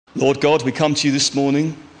Lord God, we come to you this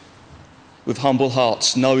morning with humble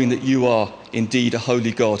hearts, knowing that you are indeed a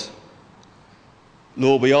holy God.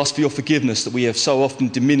 Lord, we ask for your forgiveness that we have so often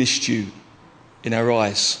diminished you in our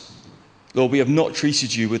eyes. Lord, we have not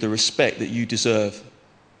treated you with the respect that you deserve.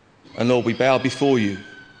 And Lord, we bow before you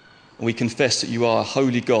and we confess that you are a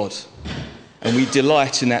holy God. And we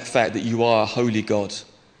delight in that fact that you are a holy God.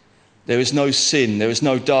 There is no sin, there is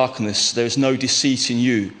no darkness, there is no deceit in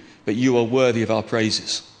you, but you are worthy of our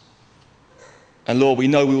praises. And Lord, we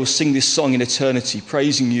know we will sing this song in eternity,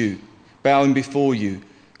 praising you, bowing before you,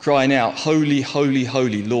 crying out, holy, holy,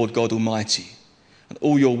 holy, Lord God Almighty. And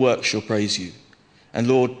all your works shall praise you. And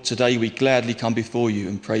Lord, today we gladly come before you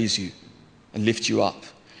and praise you and lift you up.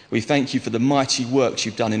 We thank you for the mighty works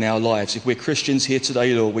you've done in our lives. If we're Christians here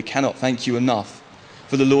today, Lord, we cannot thank you enough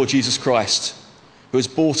for the Lord Jesus Christ, who has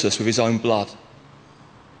bought us with his own blood,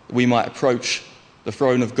 that we might approach the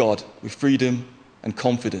throne of God with freedom and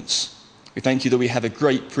confidence. We thank you that we have a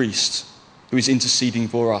great priest who is interceding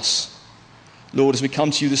for us. Lord, as we come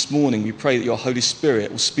to you this morning, we pray that your Holy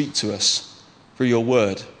Spirit will speak to us through your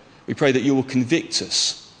word. We pray that you will convict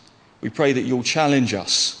us. We pray that you will challenge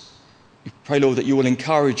us. We pray, Lord, that you will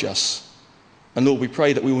encourage us. And Lord, we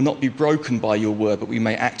pray that we will not be broken by your word, but we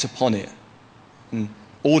may act upon it and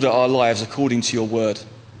order our lives according to your word.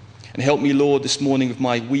 And help me, Lord, this morning with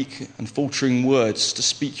my weak and faltering words to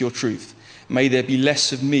speak your truth. May there be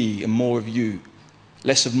less of me and more of you,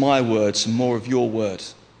 less of my words and more of your word.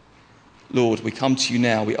 Lord, we come to you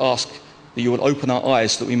now. We ask that you will open our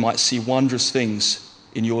eyes so that we might see wondrous things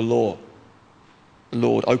in your law.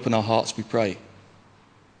 Lord, open our hearts, we pray.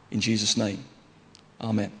 In Jesus' name,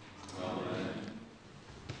 amen. Amen.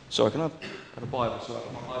 Sorry, can I have a Bible? Sorry,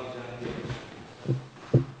 I've got my Bible down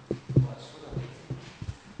here.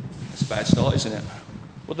 That's a bad start, isn't it?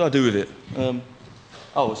 What did I do with it?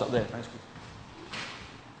 It's up there. Thanks.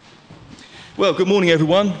 Well, good morning,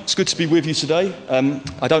 everyone. It's good to be with you today.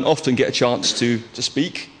 I don't often get a chance to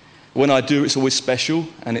speak. When I do, it's always special,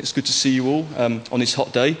 and it's good to see you all on this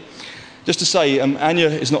hot day. Just to say, Anya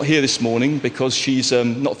is not here this morning because she's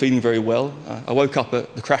not feeling very well. I woke up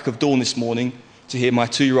at the crack of dawn this morning to hear my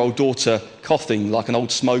 2-year-old daughter coughing like an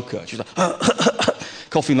old smoker. She was like,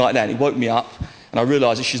 coughing like that, and it woke me up, and I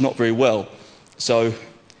realised that she's not very well. So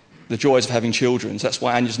the joys of having children, so that's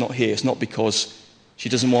why Anya's not here. It's not because she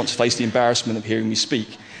doesn't want to face the embarrassment of hearing me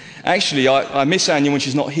speak. Actually, I miss Anya when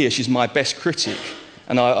she's not here. She's my best critic,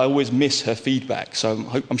 and I always miss her feedback.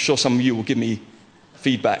 So I'm sure some of you will give me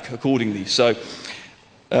feedback accordingly. So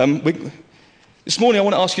this morning I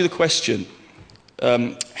want to ask you the question,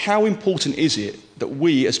 how important is it that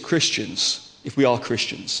we as Christians, if we are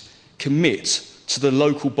Christians, commit to the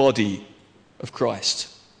local body of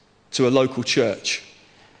Christ, to a local church?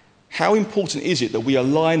 How important is it that we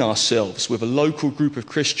align ourselves with a local group of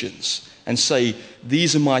Christians and say,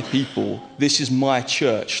 these are my people, this is my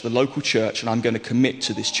church, the local church, and I'm going to commit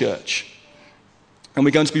to this church? And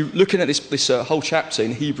we're going to be looking at this whole chapter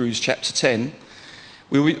in Hebrews chapter 10.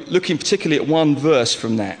 We'll be looking particularly at one verse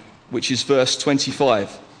from that, which is verse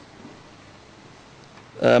 25.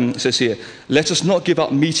 It says here, let us not give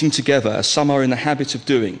up meeting together as some are in the habit of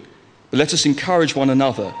doing, but let us encourage one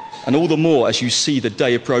another, and all the more as you see the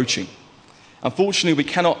day approaching. Unfortunately, we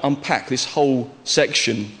cannot unpack this whole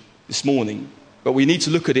section this morning, but we need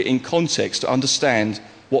to look at it in context to understand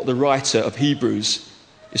what the writer of Hebrews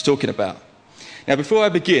is talking about. Now, before I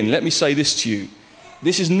begin, let me say this to you.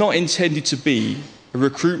 This is not intended to be a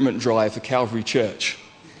recruitment drive for Calvary Church.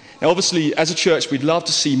 Now, obviously, as a church, we'd love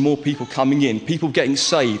to see more people coming in, people getting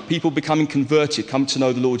saved, people becoming converted, coming to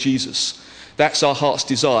know the Lord Jesus. That's our heart's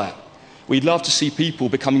desire. We'd love to see people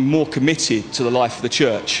becoming more committed to the life of the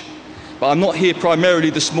church. But I'm not here primarily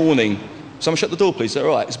this morning. Someone shut the door, please. Is that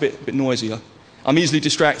all right? It's a bit noisy. I'm easily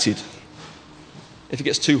distracted. If it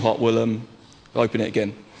gets too hot, we'll open it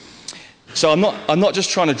again. So I'm not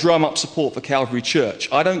just trying to drum up support for Calvary Church.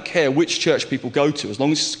 I don't care which church people go to, as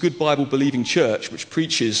long as it's a good Bible-believing church which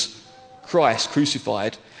preaches Christ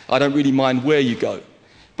crucified. I don't really mind where you go.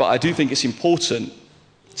 But I do think it's important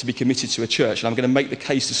to be committed to a church, and I'm going to make the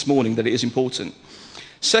case this morning that it is important.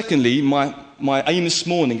 Secondly, my aim this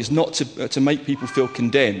morning is not to make people feel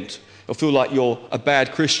condemned or feel like you're a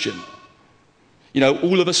bad Christian. You know,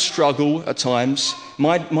 all of us struggle at times.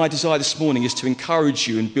 My desire this morning is to encourage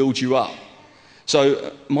you and build you up.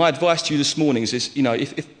 So my advice to you this morning is you know,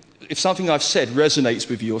 if something I've said resonates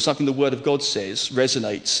with you, or something the Word of God says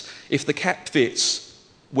resonates, if the cap fits,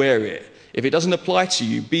 wear it. If it doesn't apply to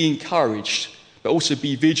you, be encouraged, but also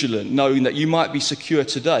be vigilant, knowing that you might be secure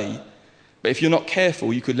today, but if you're not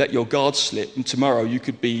careful, you could let your guard slip, and tomorrow you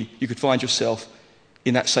could find yourself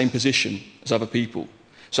in that same position as other people.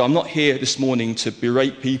 So I'm not here this morning to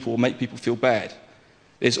berate people or make people feel bad.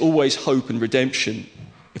 There's always hope and redemption.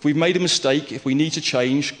 If we've made a mistake, if we need to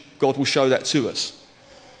change, God will show that to us.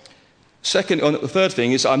 The third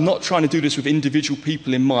thing is I'm not trying to do this with individual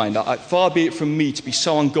people in mind. Far be it from me to be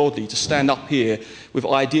so ungodly to stand up here with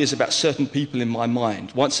ideas about certain people in my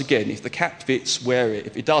mind. Once again, if the cap fits, wear it.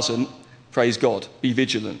 If it doesn't, praise God, be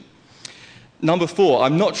vigilant. Number 4,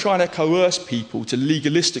 I'm not trying to coerce people to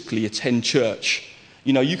legalistically attend church.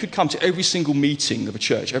 You know, you could come to every single meeting of a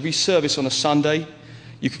church, every service on a Sunday.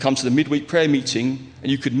 You could come to the midweek prayer meeting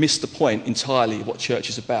and you could miss the point entirely of what church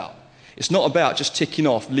is about. It's not about just ticking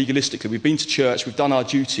off legalistically. We've been to church, we've done our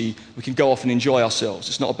duty, we can go off and enjoy ourselves.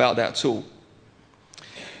 It's not about that at all.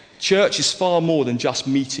 Church is far more than just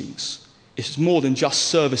meetings. It's more than just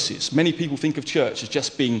services. Many people think of church as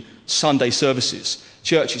just being Sunday services.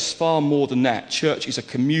 Church is far more than that. Church is a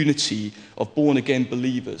community of born-again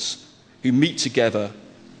believers who meet together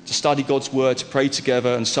to study God's word, to pray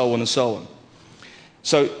together, and so on and so on.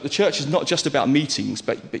 So the church is not just about meetings,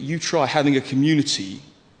 but you try having a community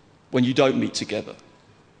when you don't meet together.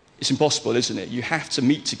 It's impossible, isn't it? You have to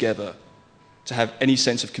meet together to have any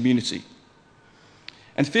sense of community.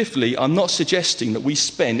 And fifthly, I'm not suggesting that we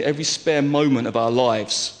spend every spare moment of our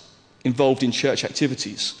lives involved in church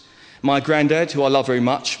activities. My granddad, who I love very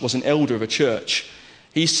much, was an elder of a church.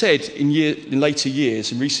 He said in later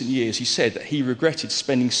years, in recent years, he said that he regretted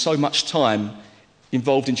spending so much time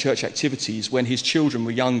involved in church activities when his children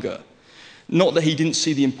were younger. Not that he didn't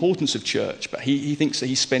see the importance of church, but he thinks that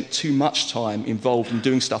he spent too much time involved in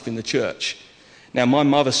doing stuff in the church. Now, my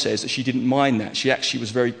mother says that she didn't mind that. She actually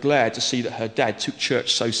was very glad to see that her dad took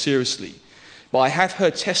church so seriously. But I have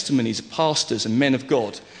heard testimonies of pastors and men of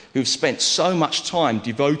God who have spent so much time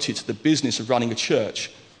devoted to the business of running a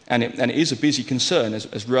church, and it is a busy concern,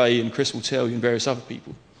 as Ray and Chris will tell you and various other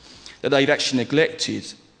people, that they've actually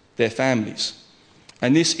neglected their families.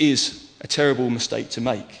 And this is a terrible mistake to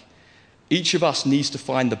make. Each of us needs to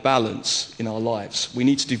find the balance in our lives. We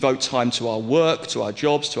need to devote time to our work, to our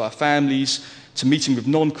jobs, to our families, to meeting with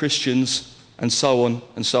non-Christians, and so on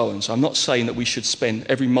and so on. So I'm not saying that we should spend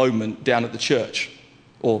every moment down at the church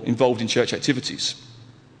or involved in church activities.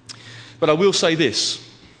 But I will say this.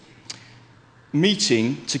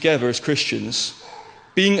 Meeting together as Christians,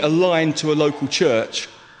 being aligned to a local church,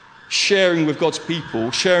 sharing with God's people,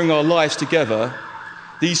 sharing our lives together,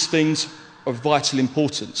 these things are of vital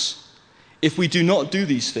importance. If we do not do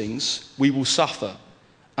these things, we will suffer,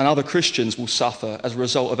 and other Christians will suffer as a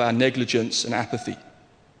result of our negligence and apathy.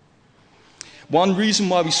 One reason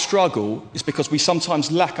why we struggle is because we sometimes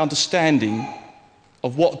lack understanding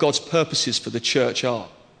of what God's purposes for the church are.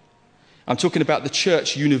 I'm talking about the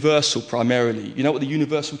church universal primarily. You know what the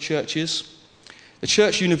universal church is? The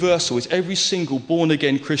church universal is every single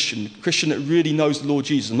born-again Christian that really knows the Lord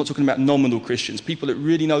Jesus. I'm not talking about nominal Christians, people that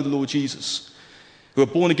really know the Lord Jesus, who are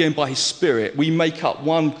born again by his Spirit. We make up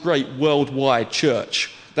one great worldwide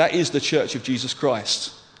church. That is the Church of Jesus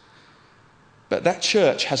Christ. But that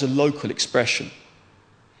church has a local expression.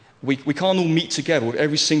 We can't all meet together with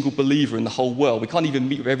every single believer in the whole world. We can't even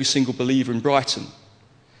meet with every single believer in Brighton.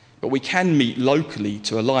 But we can meet locally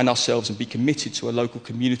to align ourselves and be committed to a local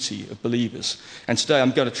community of believers. And today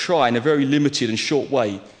I'm going to try in a very limited and short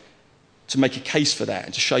way to make a case for that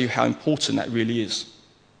and to show you how important that really is.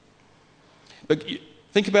 But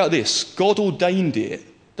think about this. God ordained it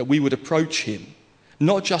that we would approach him,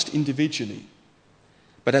 not just individually,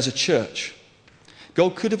 but as a church.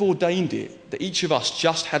 God could have ordained it that each of us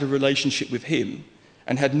just had a relationship with him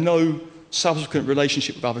and had no subsequent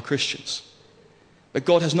relationship with other Christians. But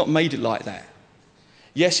God has not made it like that.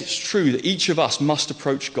 Yes, it's true that each of us must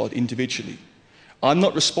approach God individually. I'm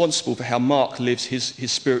not responsible for how Mark lives his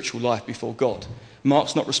spiritual life before God.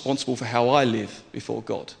 Mark's not responsible for how I live before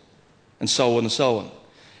God, and so on and so on.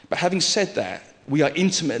 But having said that, we are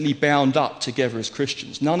intimately bound up together as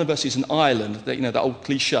Christians. None of us is an island, that old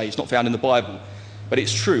cliche, it's not found in the Bible, but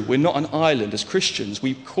it's true. We're not an island. As Christians,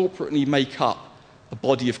 we corporately make up a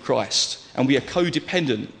body of Christ, and we are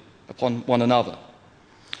codependent upon one another.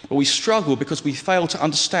 But we struggle because we fail to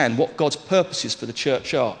understand what God's purposes for the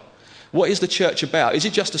church are. What is the church about? Is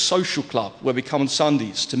it just a social club where we come on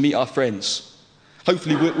Sundays to meet our friends?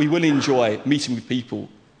 Hopefully we will enjoy meeting with people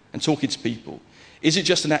and talking to people. Is it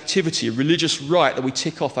just an activity, a religious rite that we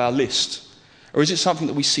tick off our list? Or is it something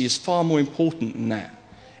that we see as far more important than that?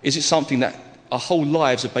 Is it something that our whole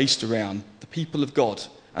lives are based around, the people of God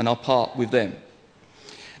and our part with them?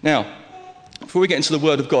 Now, before we get into the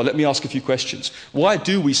Word of God, let me ask a few questions. Why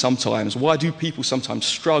do people sometimes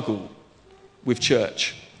struggle with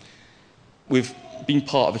church? With being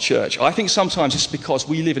part of a church? I think sometimes it's because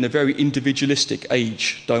we live in a very individualistic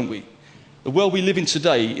age, don't we? The world we live in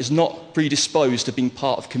today is not predisposed to being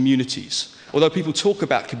part of communities. Although people talk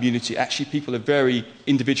about community, actually people are very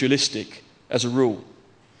individualistic as a rule.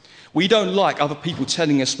 We don't like other people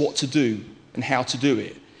telling us what to do and how to do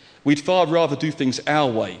it. We'd far rather do things our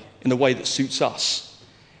way, in the way that suits us.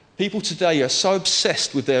 People today are so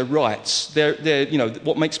obsessed with their rights,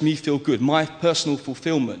 what makes me feel good, my personal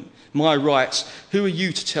fulfillment, my rights. Who are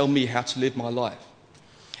you to tell me how to live my life?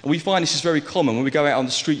 And we find this is very common when we go out on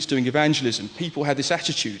the streets doing evangelism. People have this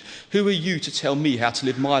attitude. Who are you to tell me how to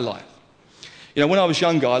live my life? When I was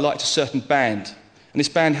younger, I liked a certain band. And this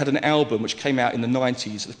band had an album which came out in the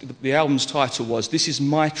 90s. The album's title was, "This Is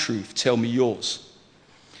My Truth, Tell Me Yours."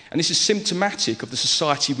 And this is symptomatic of the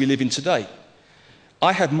society we live in today.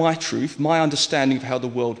 I have my truth, my understanding of how the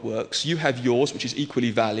world works. You have yours, which is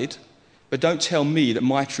equally valid. But don't tell me that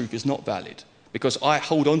my truth is not valid, because I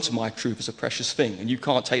hold on to my truth as a precious thing, and you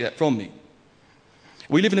can't take that from me.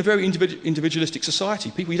 We live in a very individualistic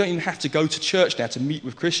society. You don't even have to go to church now to meet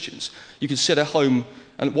with Christians. You can sit at home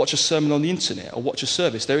and watch a sermon on the internet or watch a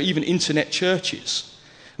service. There are even internet churches.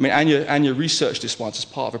 I mean, Anya researched this once as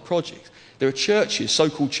part of a project. There are churches,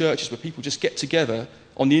 so-called churches, where people just get together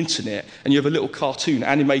on the internet and you have a little cartoon,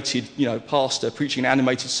 animated, pastor preaching an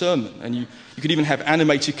animated sermon, and you could even have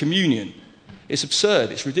animated communion. It's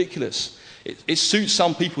absurd, it's ridiculous. It suits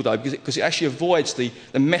some people though, because it actually avoids the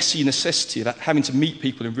messy necessity of having to meet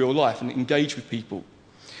people in real life and engage with people.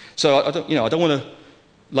 So I don't want to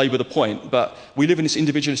labour the point, but we live in this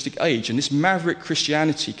individualistic age, and this maverick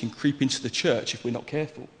Christianity can creep into the church if we're not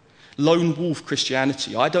careful. Lone wolf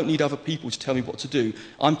Christianity. I don't need other people to tell me what to do.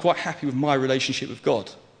 I'm quite happy with my relationship with God.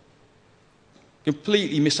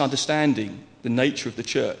 Completely misunderstanding the nature of the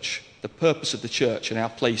church, the purpose of the church, and our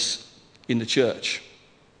place in the church.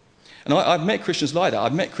 And I've met Christians like that.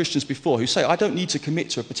 I've met Christians before who say, I don't need to commit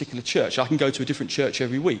to a particular church. I can go to a different church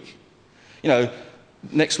every week.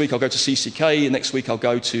 Next week I'll go to CCK, and next week I'll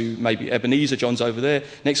go to maybe Ebenezer, John's over there.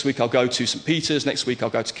 Next week I'll go to St. Peter's, next week I'll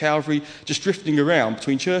go to Calvary, just drifting around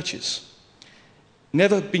between churches.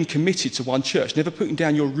 Never being committed to one church, never putting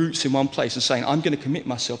down your roots in one place and saying, I'm going to commit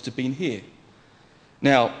myself to being here.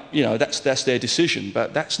 Now, that's their decision,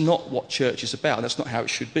 but that's not what church is about. That's not how it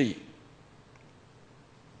should be.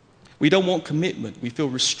 We don't want commitment. We feel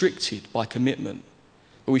restricted by commitment.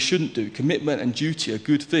 But we shouldn't do. Commitment and duty are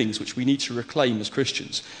good things which we need to reclaim as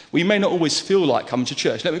Christians. We may not always feel like coming to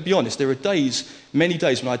church. Let me be honest, there are many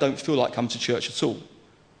days when I don't feel like coming to church at all.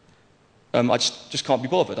 I just can't be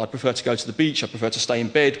bothered. I prefer to go to the beach. I prefer to stay in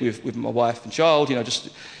bed with my wife and child.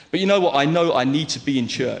 But you know what? I know I need to be in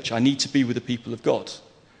church. I need to be with the people of God.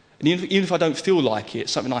 And even if I don't feel like it,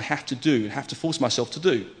 it's something I have to do and have to force myself to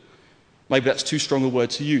do. Maybe that's too strong a word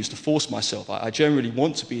to use, to force myself. I generally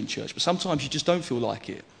want to be in church, but sometimes you just don't feel like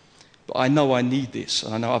it. But I know I need this,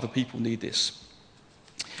 and I know other people need this.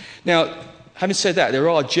 Now, having said that, there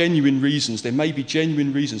may be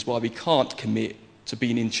genuine reasons why we can't commit to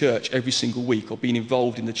being in church every single week or being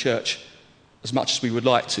involved in the church as much as we would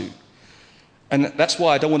like to. And that's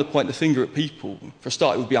why I don't want to point the finger at people. For a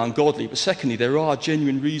start, it would be ungodly. But secondly, there are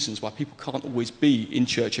genuine reasons why people can't always be in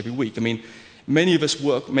church every week. I mean, many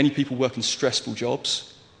people work in stressful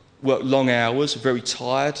jobs, work long hours, very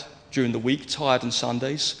tired during the week, tired on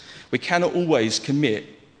Sundays. We cannot always commit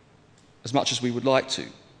as much as we would like to.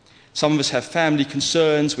 Some of us have family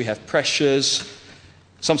concerns, we have pressures.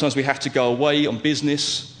 Sometimes we have to go away on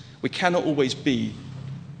business. We cannot always be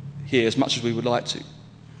here as much as we would like to.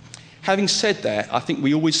 Having said that, I think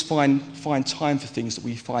we always find time for things that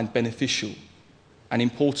we find beneficial and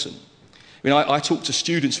important. I talk to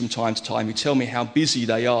students from time to time who tell me how busy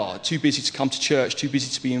they are, too busy to come to church, too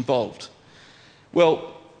busy to be involved.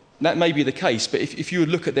 Well, that may be the case, but if you would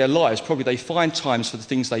look at their lives, probably they find times for the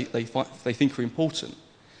things they think are important.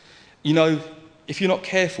 If you're not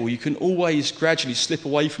careful, you can always gradually slip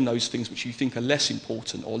away from those things which you think are less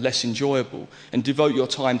important or less enjoyable and devote your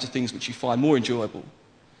time to things which you find more enjoyable.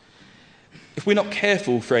 If we're not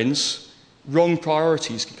careful, friends, wrong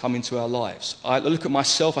priorities can come into our lives. I look at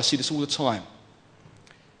myself, I see this all the time.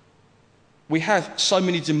 We have so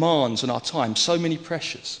many demands on our time, so many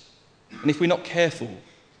pressures. And if we're not careful,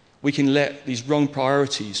 we can let these wrong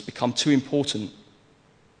priorities become too important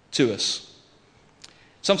to us.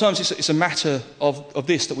 Sometimes it's a matter of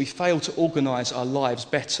this, that we fail to organise our lives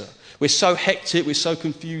better. We're so hectic, we're so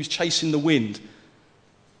confused, chasing the wind.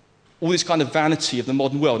 All this kind of vanity of the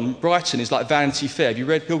modern world. And Brighton is like Vanity Fair. Have you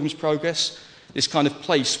read Pilgrim's Progress? This kind of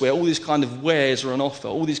place where all these kind of wares are on offer,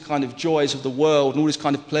 all these kind of joys of the world and all these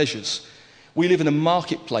kind of pleasures. We live in a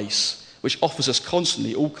marketplace which offers us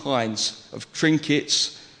constantly all kinds of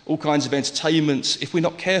trinkets, all kinds of entertainments. If we're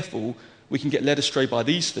not careful, we can get led astray by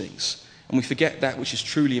these things, and we forget that which is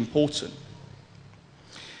truly important.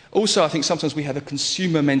 Also, I think sometimes we have a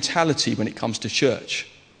consumer mentality when it comes to church.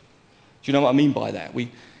 Do you know what I mean by that?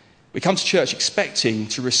 We come to church expecting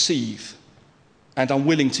to receive and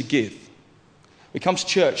unwilling to give. We come to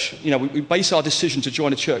church, we base our decision to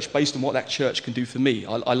join a church based on what that church can do for me.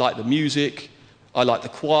 I like the music, I like the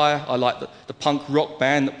choir, I like the punk rock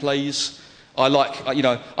band that plays. I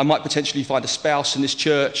might potentially find a spouse in this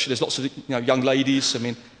church. There's lots of young ladies. I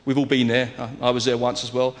mean, we've all been there. I was there once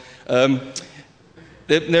as well.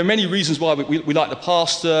 There are many reasons why we like the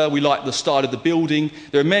pastor, we like the style of the building.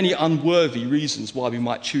 There are many unworthy reasons why we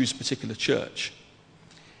might choose a particular church.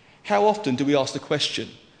 How often do we ask the question,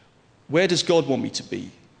 where does God want me to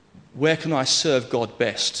be? Where can I serve God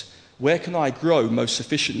best? Where can I grow most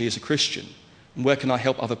sufficiently as a Christian? And where can I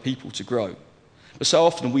help other people to grow? But so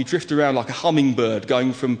often we drift around like a hummingbird,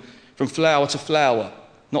 going from flower to flower,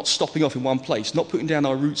 not stopping off in one place, not putting down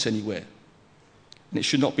our roots anywhere. And it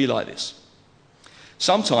should not be like this.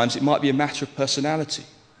 Sometimes it might be a matter of personality.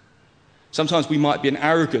 Sometimes we might be an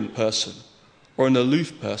arrogant person or an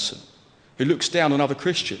aloof person who looks down on other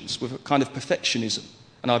Christians with a kind of perfectionism.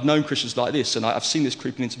 And I've known Christians like this, and I've seen this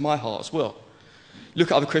creeping into my heart as well. You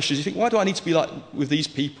look at other Christians, you think, why do I need to be like with these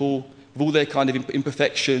people, with all their kind of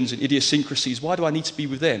imperfections and idiosyncrasies? Why do I need to be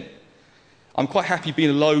with them? I'm quite happy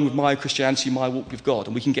being alone with my Christianity, my walk with God,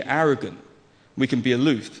 and we can get arrogant, we can be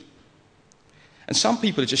aloof. And some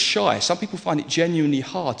people are just shy. Some people find it genuinely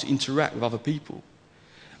hard to interact with other people.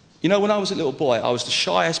 When I was a little boy, I was the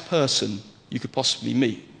shyest person you could possibly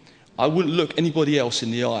meet. I wouldn't look anybody else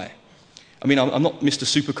in the eye. I mean, I'm not Mr.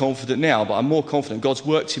 Super Confident now, but I'm more confident. God's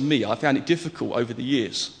worked in me. I found it difficult over the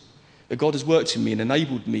years. But God has worked in me and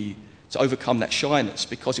enabled me to overcome that shyness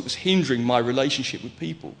because it was hindering my relationship with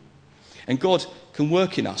people. And God can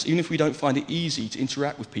work in us, even if we don't find it easy to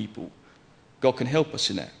interact with people. God can help us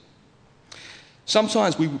in that.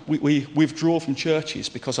 Sometimes we withdraw from churches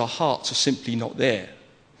because our hearts are simply not there.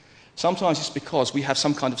 Sometimes it's because we have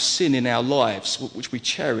some kind of sin in our lives which we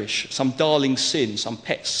cherish, some darling sin, some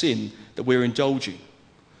pet sin that we're indulging.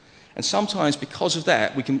 And sometimes because of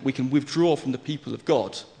that, we can withdraw from the people of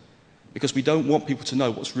God because we don't want people to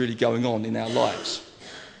know what's really going on in our lives.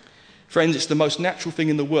 Friends, it's the most natural thing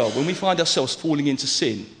in the world. When we find ourselves falling into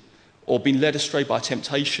sin or being led astray by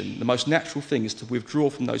temptation, the most natural thing is to withdraw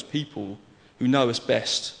from those people who know us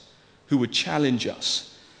best, who would challenge us.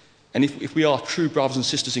 And if we are true brothers and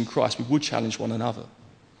sisters in Christ, we would challenge one another.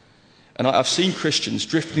 And I've seen Christians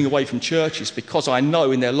drifting away from churches because I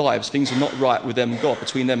know in their lives things are not right with them and God,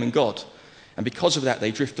 between them and God. And because of that,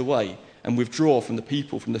 they drift away and withdraw from the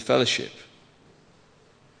people, from the fellowship.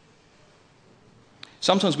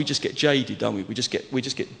 Sometimes we just get jaded, don't we? We just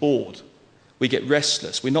get bored. We get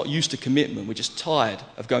restless. We're not used to commitment. We're just tired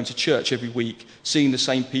of going to church every week, seeing the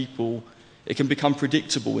same people. It can become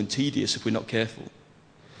predictable and tedious if we're not careful.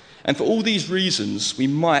 And for all these reasons, we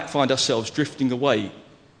might find ourselves drifting away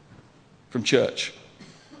from church.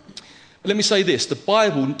 But let me say this, the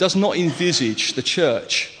Bible does not envisage the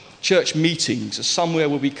church meetings as somewhere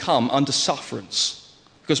where we come under sufferance.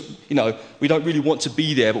 Because, we don't really want to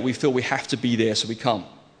be there, but we feel we have to be there, so we come.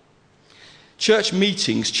 Church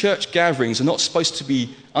meetings, church gatherings are not supposed to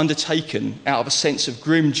be undertaken out of a sense of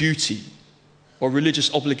grim duty or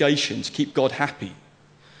religious obligation to keep God happy.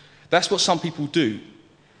 That's what some people do.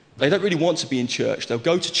 They don't really want to be in church. They'll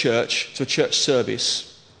go to church, to a church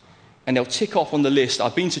service, and they'll tick off on the list,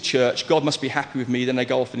 I've been to church, God must be happy with me, then they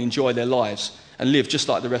go off and enjoy their lives and live just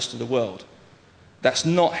like the rest of the world. That's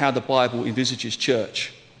not how the Bible envisages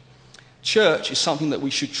church. Church is something that we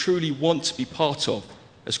should truly want to be part of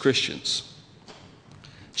as Christians.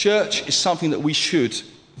 Church is something that we should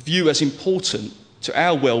view as important to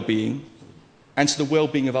our well-being and to the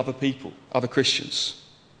well-being of other people, other Christians.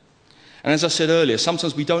 And as I said earlier,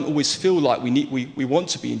 sometimes we don't always feel like we want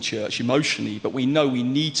to be in church emotionally, but we know we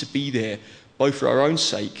need to be there both for our own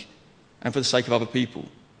sake and for the sake of other people.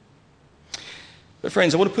 But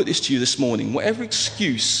friends, I want to put this to you this morning. Whatever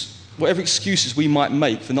excuses we might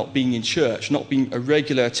make for not being in church, not being a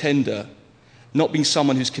regular attender, not being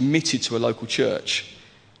someone who's committed to a local church,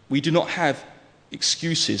 we do not have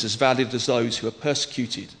excuses as valid as those who are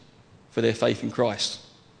persecuted for their faith in Christ.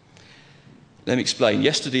 Let me explain.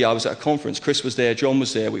 Yesterday I was at a conference. Chris was there, John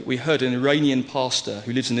was there. We heard an Iranian pastor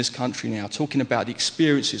who lives in this country now talking about the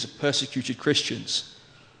experiences of persecuted Christians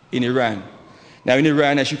in Iran. Now in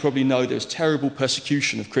Iran, as you probably know, there's terrible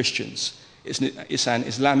persecution of Christians. It's an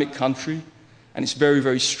Islamic country and it's very,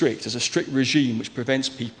 very strict. There's a strict regime which prevents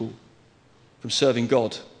people from serving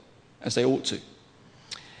God. as they ought to.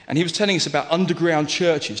 And he was telling us about underground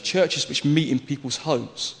churches which meet in people's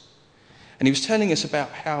homes. And he was telling us about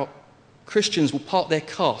how Christians will park their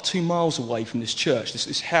car 2 miles away from this church,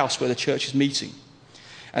 this house where the church is meeting.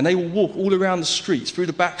 And they will walk all around the streets, through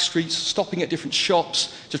the back streets, stopping at different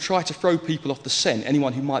shops to try to throw people off the scent,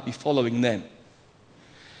 anyone who might be following them.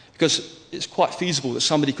 Because it's quite feasible that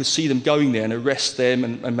somebody could see them going there and arrest them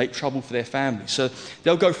and make trouble for their family. So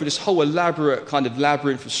they'll go through this whole elaborate kind of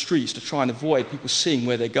labyrinth of streets to try and avoid people seeing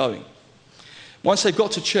where they're going. Once they've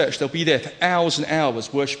got to church, they'll be there for hours and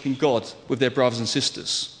hours worshipping God with their brothers and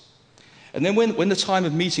sisters. And then when the time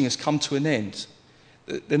of meeting has come to an end,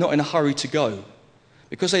 they're not in a hurry to go.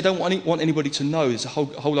 Because they don't want anybody to know there's a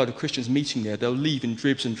whole load of Christians meeting there, they'll leave in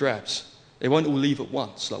dribs and drabs. They won't all leave at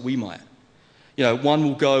once like we might. You know, one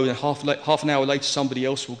will go, and half an hour later somebody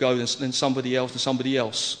else will go, and then somebody else and somebody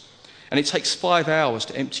else. And it takes 5 hours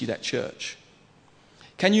to empty that church.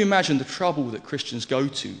 Can you imagine the trouble that Christians go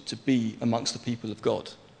to be amongst the people of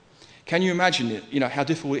God? Can you imagine it, how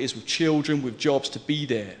difficult it is with children, with jobs, to be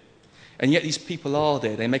there? And yet these people are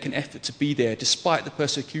there. They make an effort to be there despite the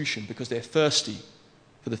persecution because they're thirsty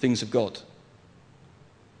for the things of God.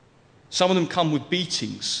 Some of them come with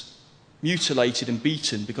beatings, mutilated and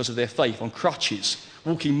beaten because of their faith, on crutches,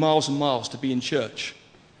 walking miles and miles to be in church.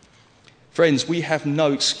 Friends, we have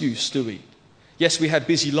no excuse, do we? Yes, we have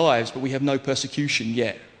busy lives, but we have no persecution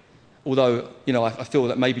yet. Although, I feel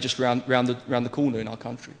that maybe just round the corner in our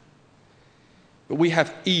country. But we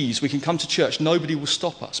have ease. We can come to church. Nobody will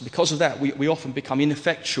stop us. Because of that, we often become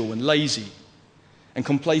ineffectual and lazy and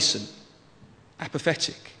complacent,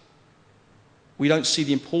 apathetic. We don't see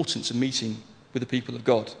the importance of meeting with the people of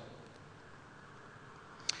God.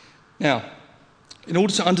 Now, in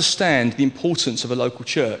order to understand the importance of a local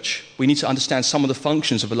church, we need to understand some of the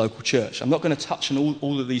functions of a local church. I'm not going to touch on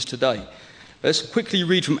all of these today. But let's quickly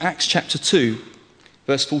read from Acts chapter 2,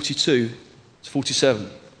 verse 42 to 47.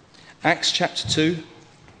 Acts chapter 2,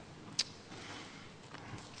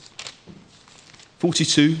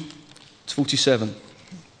 42 to 47.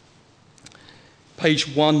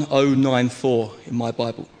 Page 1094 in my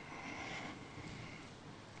Bible.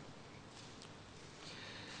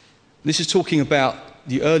 This is talking about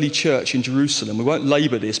the early church in Jerusalem. We won't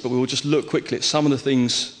labour this, but we will just look quickly at some of the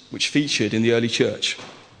things which featured in the early church.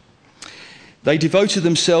 They devoted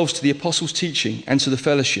themselves to the apostles' teaching and to the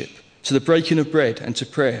fellowship, to the breaking of bread and to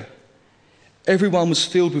prayer. Everyone was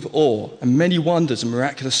filled with awe, and many wonders and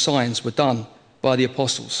miraculous signs were done by the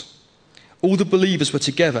apostles. All the believers were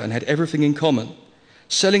together and had everything in common.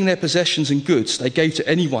 Selling their possessions and goods, they gave to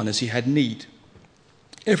anyone as he had need.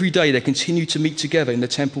 Every day they continued to meet together in the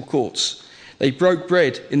temple courts. They broke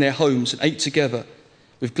bread in their homes and ate together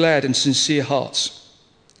with glad and sincere hearts,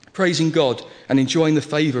 praising God and enjoying the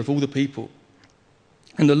favour of all the people.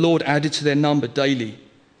 And the Lord added to their number daily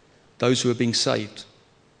those who were being saved.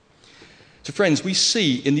 So friends, we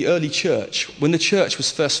see in the early church, when the church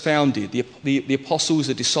was first founded, the apostles,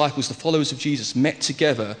 the disciples, the followers of Jesus met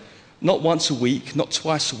together, not once a week, not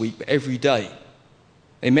twice a week, but every day.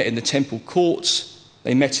 They met in the temple courts,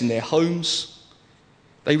 they met in their homes,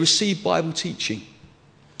 they received Bible teaching.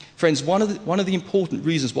 Friends, one of the important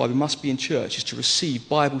reasons why we must be in church is to receive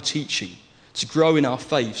Bible teaching, to grow in our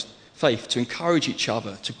faith, to encourage each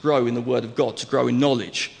other, to grow in the Word of God, to grow in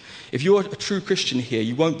knowledge. If you're a true Christian here,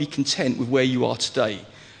 you won't be content with where you are today.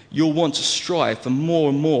 You'll want to strive for more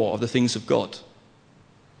and more of the things of God.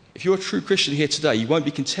 If you're a true Christian here today, you won't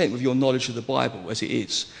be content with your knowledge of the Bible as it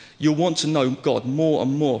is. You'll want to know God more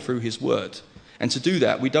and more through his word. And to do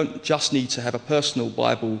that, we don't just need to have a personal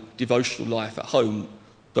Bible devotional life at home,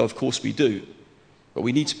 though of course we do, but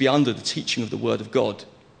we need to be under the teaching of the word of God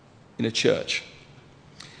in a church.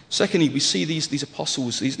 Secondly, we see these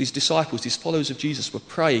apostles, these disciples, these followers of Jesus were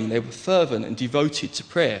praying. They were fervent and devoted to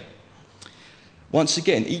prayer. Once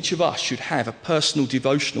again, each of us should have a personal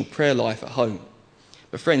devotional prayer life at home.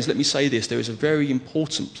 But friends, let me say this, there is a very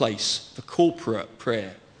important place for corporate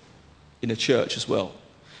prayer in a church as well.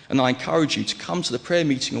 And I encourage you to come to the prayer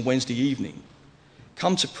meeting on Wednesday evening.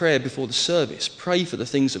 Come to prayer before the service. Pray for the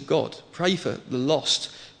things of God. Pray for the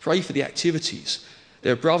lost. Pray for the activities.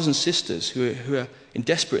 There are brothers and sisters who are in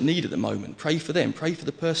desperate need at the moment. Pray for them. Pray for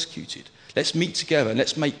the persecuted. Let's meet together and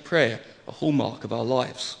let's make prayer a hallmark of our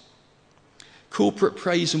lives. Corporate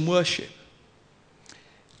praise and worship.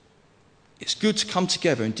 It's good to come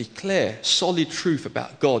together and declare solid truth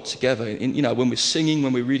about God together. When we're singing,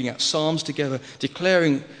 when we're reading out Psalms together,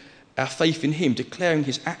 declaring our faith in him, declaring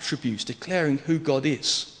his attributes, declaring who God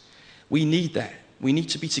is. We need that. We need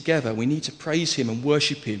to be together. We need to praise him and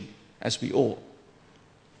worship him as we ought.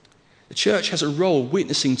 The church has a role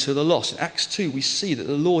witnessing to the lost. In Acts 2, we see that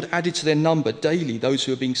the Lord added to their number daily those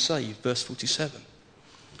who are being saved, verse 47.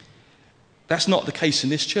 That's not the case in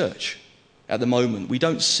this church at the moment. We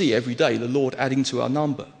don't see every day the Lord adding to our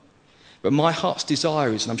number. But my heart's desire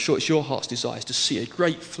is, and I'm sure it's your heart's desire, is to see a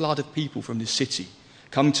great flood of people from this city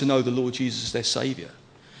coming to know the Lord Jesus as their Saviour.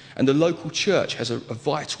 And the local church has a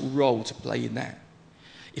vital role to play in that.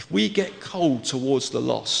 If we get cold towards the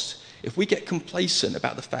lost, if we get complacent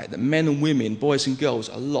about the fact that men and women, boys and girls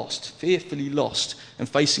are lost, fearfully lost, and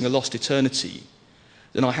facing a lost eternity,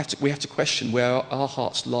 then we have to question where our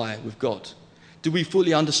hearts lie with God. Do we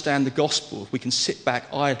fully understand the gospel if we can sit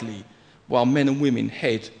back idly while men and women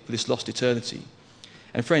head for this lost eternity?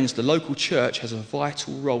 And friends, the local church has a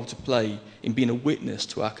vital role to play in being a witness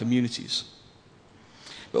to our communities.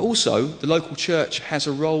 But also, the local church has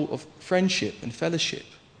a role of friendship and fellowship.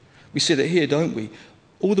 We see that here, don't we?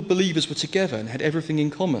 All the believers were together and had everything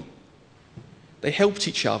in common. They helped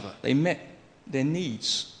each other. They met their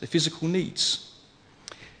needs, their physical needs.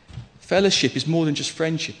 Fellowship is more than just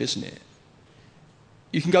friendship, isn't it?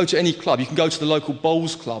 You can go to any club. You can go to the local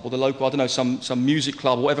bowls club or the local, I don't know, some music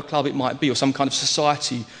club or whatever club it might be, or some kind of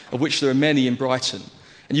society of which there are many in Brighton.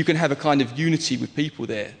 And you can have a kind of unity with people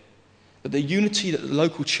there. But the unity that the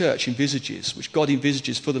local church envisages, which God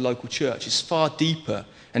envisages for the local church, is far deeper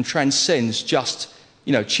and transcends just,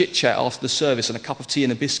 chit-chat after the service and a cup of tea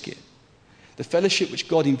and a biscuit. The fellowship which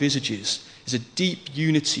God envisages is a deep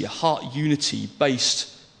unity, a heart unity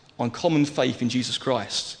based on common faith in Jesus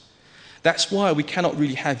Christ. That's why we cannot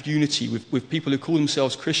really have unity with people who call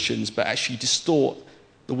themselves Christians but actually distort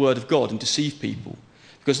the word of God and deceive people,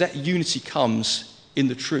 because that unity comes in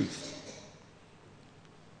the truth.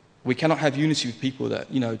 We cannot have unity with people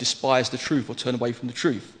that, despise the truth or turn away from the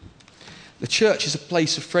truth. The church is a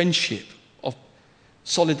place of friendship, of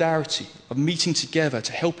solidarity, of meeting together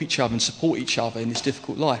to help each other and support each other in this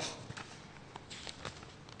difficult life.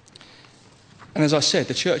 And as I said,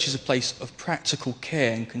 the church is a place of practical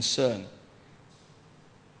care and concern.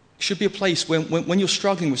 It should be a place when you're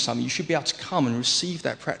struggling with something, you should be able to come and receive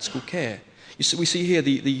that practical care. We see here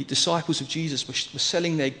the disciples of Jesus were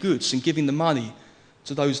selling their goods and giving the money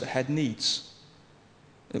to those that had needs.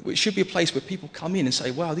 It should be a place where people come in and say,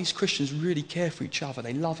 wow, these Christians really care for each other.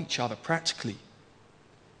 They love each other practically.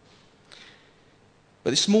 But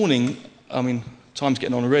this morning, time's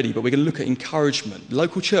getting on already, but we're going to look at encouragement. The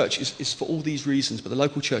local church is for all these reasons, but the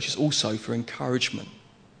local church is also for encouragement.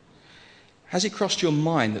 Has it crossed your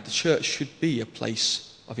mind that the church should be a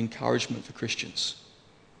place of encouragement for Christians?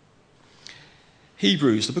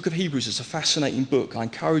 Hebrews, the book of Hebrews is a fascinating book. I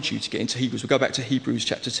encourage you to get into Hebrews. We'll go back to Hebrews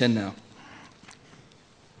chapter 10 now.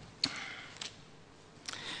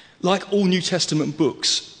 Like all New Testament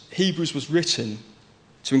books, Hebrews was written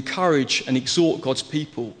to encourage and exhort God's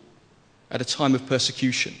people at a time of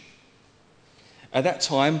persecution. At that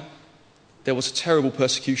time, there was a terrible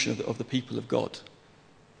persecution of the people of God.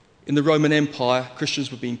 In the Roman Empire,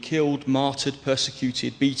 Christians were being killed, martyred,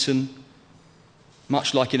 persecuted, beaten,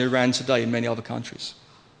 much like in Iran today and many other countries.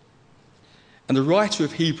 And the writer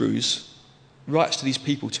of Hebrews writes to these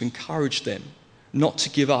people to encourage them not to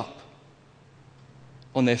give up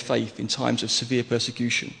on their faith in times of severe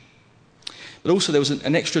persecution. But also there was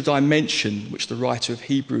an extra dimension which the writer of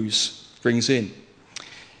Hebrews brings in.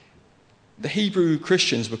 The Hebrew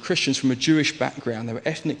Christians were Christians from a Jewish background. They were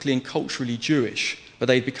ethnically and culturally Jewish, but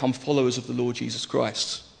they had become followers of the Lord Jesus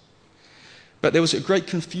Christ. But there was a great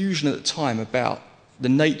confusion at the time about the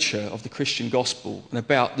nature of the Christian gospel and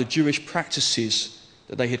about the Jewish practices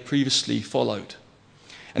that they had previously followed.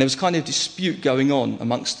 And there was kind of dispute going on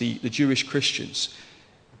amongst the Jewish Christians.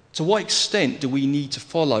 To what extent do we need to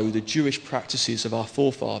follow the Jewish practices of our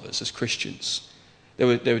forefathers as Christians? There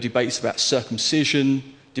were debates about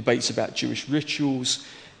circumcision, debates about Jewish rituals.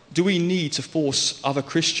 Do we need to force other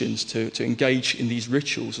Christians to engage in these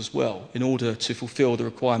rituals as well in order to fulfill the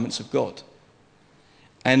requirements of God?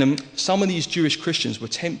 And some of these Jewish Christians were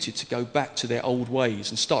tempted to go back to their old ways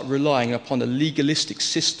and start relying upon a legalistic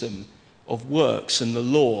system of works and the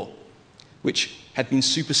law, which had been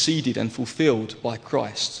superseded and fulfilled by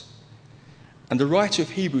Christ. And the writer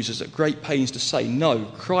of Hebrews is at great pains to say, no,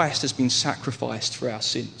 Christ has been sacrificed for our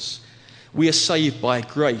sins. We are saved by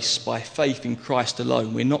grace, by faith in Christ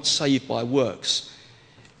alone. We're not saved by works.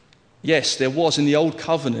 Yes, there was in the Old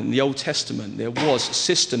Covenant, in the Old Testament, there was a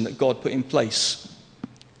system that God put in place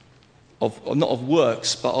of not of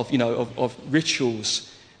works, but of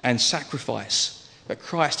rituals and sacrifice. But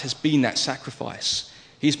Christ has been that sacrifice.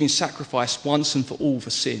 He's been sacrificed once and for all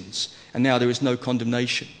for sins, and now there is no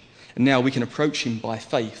condemnation. And now we can approach him by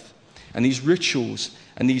faith. And these rituals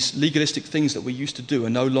and these legalistic things that we used to do are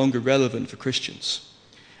no longer relevant for Christians.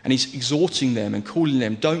 And he's exhorting them and calling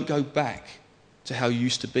them, don't go back to how you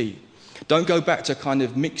used to be. Don't go back to a kind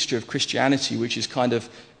of mixture of Christianity, which is kind of,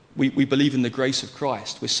 we believe in the grace of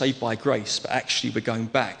Christ, we're saved by grace, but actually we're going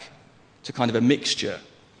back to kind of a mixture,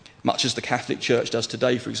 much as the Catholic Church does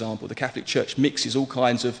today, for example. The Catholic Church mixes all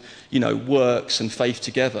kinds of, works and faith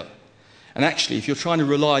together. And actually, if you're trying to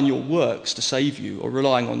rely on your works to save you, or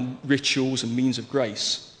relying on rituals and means of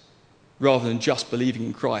grace, rather than just believing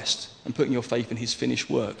in Christ and putting your faith in his finished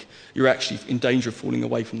work, you're actually in danger of falling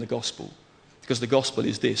away from the gospel. Because the gospel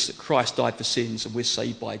is this, that Christ died for sins and we're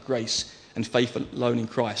saved by grace and faith alone in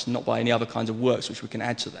Christ, not by any other kinds of works which we can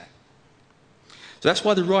add to that. So that's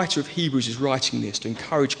why the writer of Hebrews is writing this, to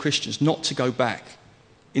encourage Christians not to go back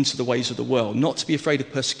into the ways of the world, not to be afraid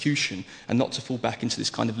of persecution, and not to fall back into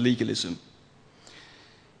this kind of legalism.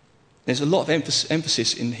 There's a lot of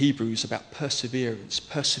emphasis in Hebrews about perseverance,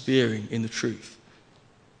 persevering in the truth.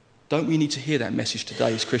 Don't we need to hear that message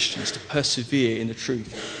today as Christians, to persevere in the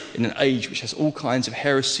truth in an age which has all kinds of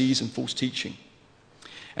heresies and false teaching?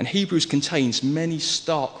 And Hebrews contains many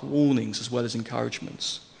stark warnings as well as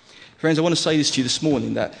encouragements. Friends, I want to say this to you this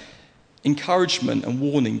morning, that encouragement and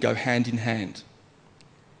warning go hand in hand.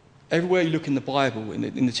 Everywhere you look in the Bible,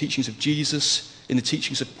 in the teachings of Jesus, in the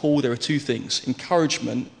teachings of Paul, there are two things: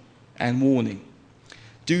 encouragement and warning.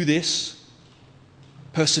 Do this,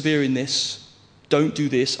 persevere in this, don't do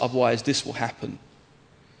this, otherwise this will happen.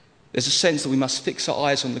 There's a sense that we must fix our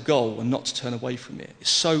eyes on the goal and not to turn away from it. It's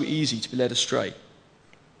so easy to be led astray.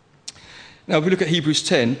 Now, if we look at Hebrews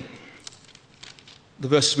 10, the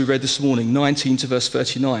verses we read this morning, 19 to verse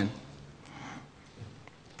 39,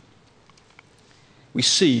 we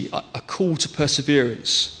see a call to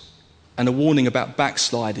perseverance and a warning about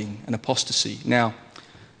backsliding and apostasy. Now,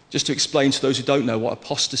 just to explain to those who don't know what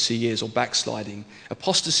apostasy is, or backsliding,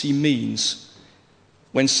 apostasy means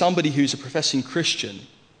when somebody who's a professing Christian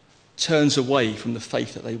turns away from the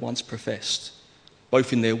faith that they once professed,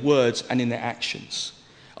 both in their words and in their actions.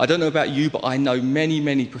 I don't know about you, but I know many,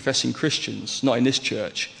 many professing Christians, not in this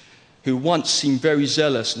church, who once seemed very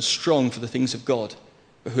zealous and strong for the things of God,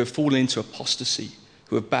 but who have fallen into apostasy,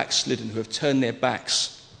 who have backslidden, who have turned their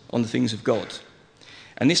backs on the things of God.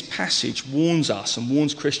 And this passage warns us and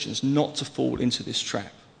warns Christians not to fall into this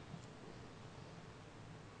trap.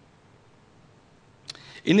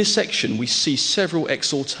 In this section, we see several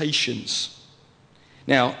exhortations.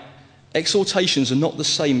 Now, exhortations are not the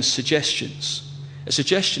same as suggestions. A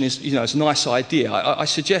suggestion is, it's a nice idea. I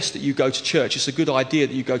suggest that you go to church. It's a good idea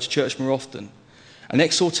that you go to church more often. An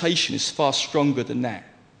exhortation is far stronger than that.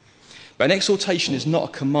 But an exhortation is not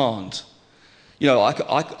a command.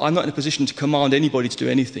 I'm not in a position to command anybody to do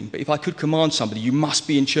anything. But if I could command somebody, you must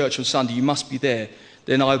be in church on Sunday, you must be there,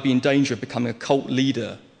 then I would be in danger of becoming a cult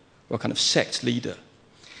leader or a kind of sect leader.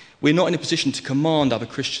 We're not in a position to command other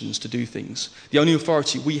Christians to do things. The only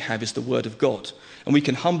authority we have is the Word of God. And we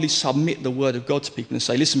can humbly submit the Word of God to people and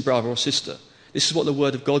say, listen, brother or sister, this is what the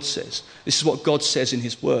Word of God says. This is what God says in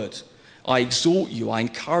his Word. I exhort you, I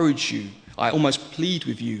encourage you, I almost plead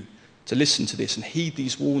with you to listen to this and heed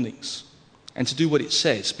these warnings and to do what it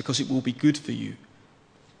says, because it will be good for you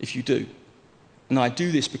if you do. And I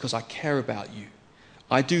do this because I care about you.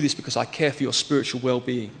 I do this because I care for your spiritual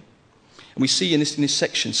well-being. And we see in this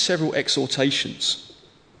section several exhortations.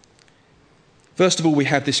 First of all, we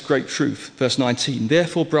have this great truth, verse 19.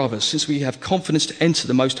 Therefore, brothers, since we have confidence to enter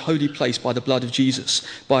the most holy place by the blood of Jesus,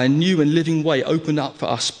 by a new and living way opened for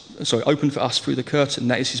us through the curtain,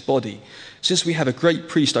 that is his body, since we have a great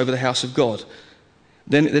priest over the house of God,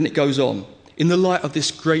 then it goes on. In the light of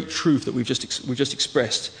this great truth that we've just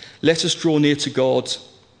expressed, let us draw near to God.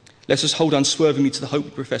 Let us hold unswervingly to the hope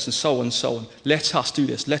we profess, and so on and so on. Let us do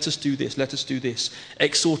this, let us do this, let us do this.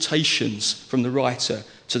 Exhortations from the writer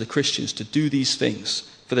to the Christians to do these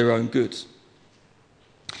things for their own good.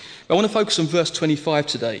 I want to focus on verse 25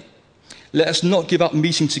 today. Let us not give up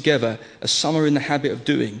meeting together, as some are in the habit of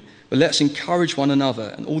doing, but let us encourage one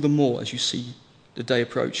another, and all the more as you see the day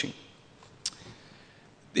approaching.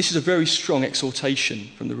 This is a very strong exhortation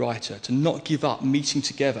from the writer to not give up meeting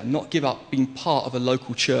together, not give up being part of a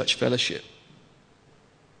local church fellowship.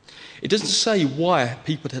 It doesn't say why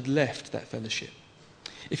people had left that fellowship.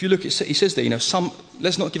 If you look, he says there,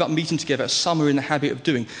 let's not give up meeting together as some are in the habit of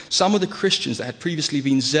doing. Some of the Christians that had previously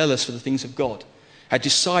been zealous for the things of God had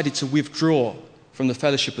decided to withdraw from the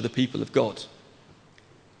fellowship of the people of God.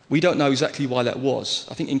 We don't know exactly why that was.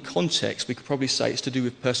 I think in context, we could probably say it's to do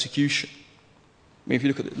with persecution. I mean, if you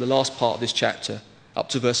look at the last part of this chapter, up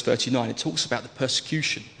to verse 39, it talks about the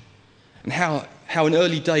persecution and how how in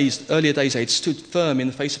earlier days they had stood firm in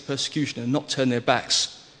the face of persecution and not turned their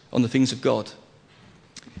backs on the things of God.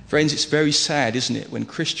 Friends, it's very sad, isn't it, when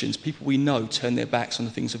Christians, people we know, turn their backs on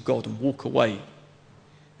the things of God and walk away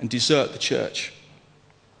and desert the church.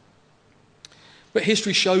 But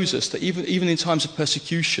history shows us that even in times of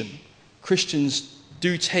persecution, Christians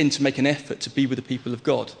do tend to make an effort to be with the people of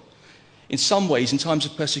God. In some ways, in times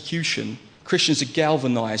of persecution, Christians are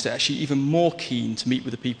galvanized, they're actually even more keen to meet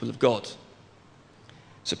with the people of God.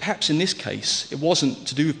 So perhaps in this case, it wasn't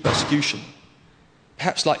to do with persecution.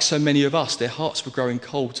 Perhaps like so many of us, their hearts were growing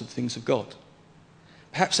cold to the things of God.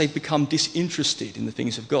 Perhaps they'd become disinterested in the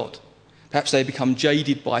things of God. Perhaps they'd become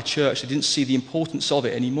jaded by church. They didn't see the importance of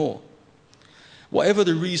it anymore. Whatever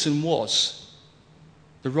the reason was,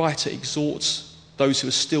 the writer exhorts those who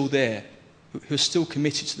are still there, who are still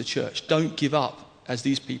committed to the church. Don't give up as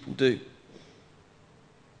these people do.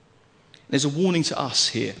 There's a warning to us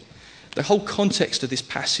here. The whole context of this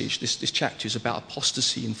passage, this chapter, is about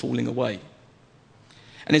apostasy and falling away.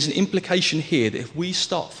 And there's an implication here that if we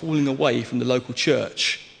start falling away from the local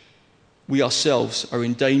church, we ourselves are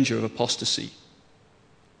in danger of apostasy,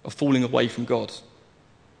 of falling away from God.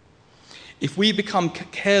 If we become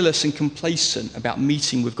careless and complacent about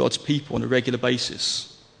meeting with God's people on a regular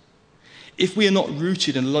basis, if we are not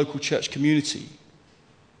rooted in a local church community,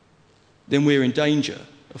 then we're in danger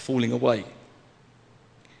of falling away.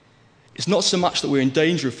 It's not so much that we're in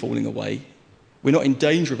danger of falling away, we're not in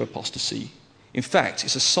danger of apostasy. In fact,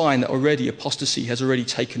 it's a sign that already apostasy has already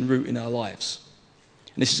taken root in our lives.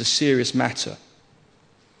 And this is a serious matter.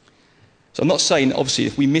 So I'm not saying, obviously,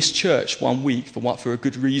 if we miss church 1 week for a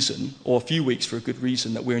good reason, or a few weeks for a good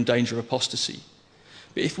reason, that we're in danger of apostasy.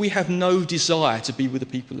 But if we have no desire to be with the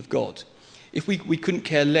people of God, if we couldn't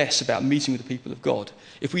care less about meeting with the people of God,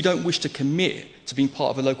 if we don't wish to commit to being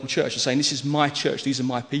part of a local church and saying, this is my church, these are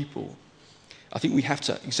my people, I think we have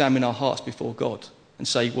to examine our hearts before God and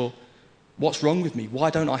say, well, what's wrong with me? Why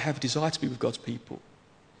don't I have a desire to be with God's people?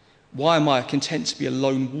 Why am I content to be a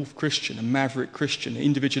lone wolf Christian, a maverick Christian, an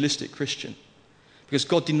individualistic Christian? Because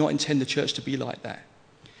God did not intend the church to be like that.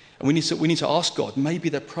 And we need to ask God, maybe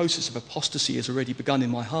the process of apostasy has already begun in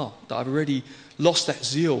my heart, that I've already lost that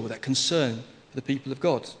zeal, that concern for the people of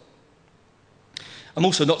God. I'm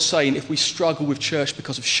also not saying if we struggle with church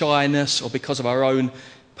because of shyness or because of our own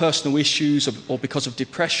personal issues or because of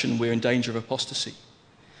depression, we're in danger of apostasy.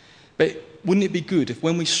 But wouldn't it be good if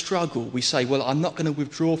when we struggle, we say, well, I'm not going to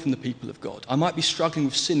withdraw from the people of God. I might be struggling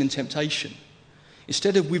with sin and temptation.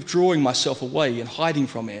 Instead of withdrawing myself away and hiding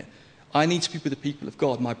from it, I need to be with the people of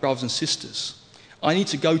God, my brothers and sisters. I need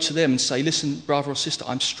to go to them and say, listen, brother or sister,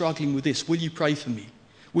 I'm struggling with this. Will you pray for me?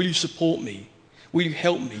 Will you support me? Will you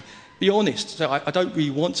help me? Be honest. So I don't really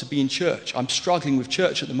want to be in church. I'm struggling with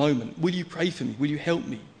church at the moment. Will you pray for me? Will you help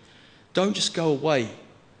me? Don't just go away.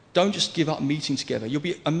 Don't just give up meeting together. You'll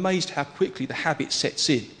be amazed how quickly the habit sets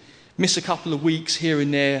in. Miss a couple of weeks here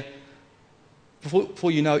and there.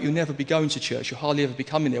 Before you know it, you'll never be going to church. You'll hardly ever be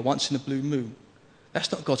coming there once in a blue moon.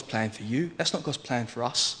 That's not God's plan for you. That's not God's plan for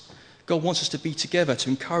us. God wants us to be together, to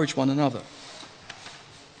encourage one another.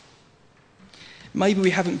 Maybe we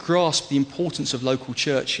haven't grasped the importance of local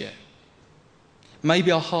church yet.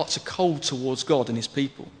 Maybe our hearts are cold towards God and his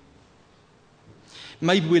people.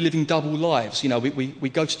 Maybe we're living double lives. You know, we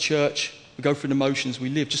go to church, we go through the motions, we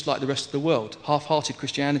live just like the rest of the world. Half-hearted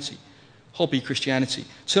Christianity, hobby Christianity.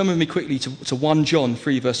 Turn with me quickly to 1 John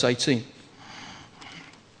 3, verse 18.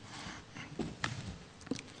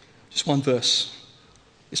 Just one verse.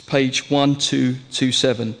 It's page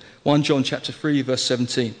 1227. 1 John chapter 3, verse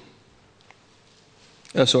 17.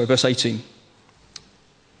 Verse 18.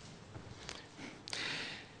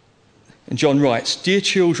 And John writes, "Dear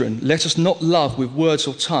children, let us not love with words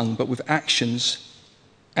or tongue, but with actions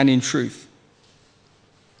and in truth."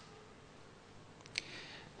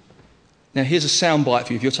 Now here's a soundbite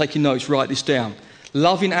for you. If you're taking notes, write this down.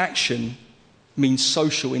 Love in action means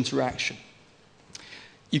social interaction.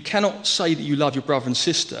 You cannot say that you love your brother and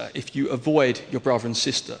sister if you avoid your brother and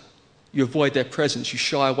sister. You avoid their presence, you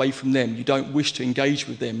shy away from them, you don't wish to engage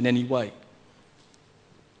with them in any way.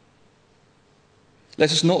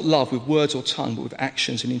 Let us not love with words or tongue, but with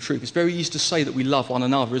actions and in truth. It's very easy to say that we love one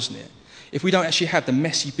another, isn't it? If we don't actually have the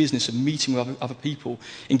messy business of meeting with other people,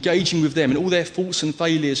 engaging with them and all their faults and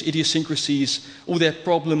failures, idiosyncrasies, all their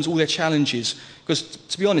problems, all their challenges. Because,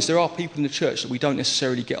 to be honest, there are people in the church that we don't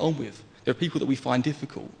necessarily get on with. There are people that we find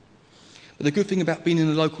difficult. But the good thing about being in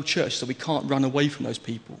a local church is that we can't run away from those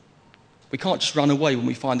people. We can't just run away when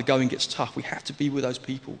we find the going gets tough. We have to be with those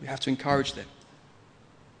people. We have to encourage them.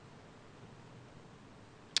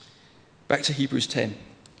 Back to Hebrews 10.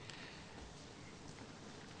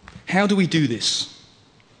 How do we do this?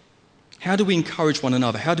 How do we encourage one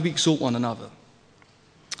another? How do we exhort one another?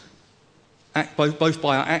 Both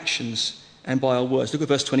by our actions and by our words. Look at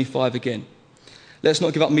verse 25 again. Let's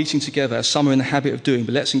not give up meeting together, as some are in the habit of doing,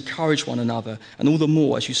 but let's encourage one another, and all the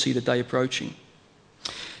more as you see the day approaching.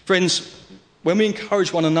 Friends, when we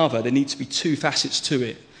encourage one another, there need to be two facets to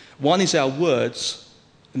it. One is our words,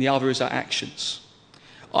 and the other is our actions.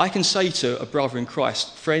 I can say to a brother in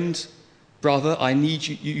Christ, friend, brother, I need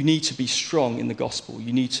you need to be strong in the gospel.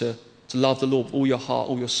 You need to love the Lord with all your heart,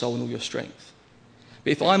 all your soul, and all your strength.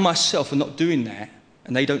 But if I myself am not doing that,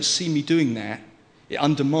 and they don't see me doing that, it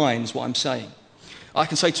undermines what I'm saying. I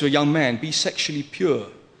can say to a young man, be sexually pure.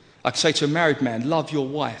 I can say to a married man, love your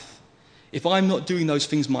wife. If I'm not doing those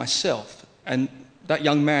things myself, and that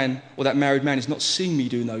young man or that married man is not seeing me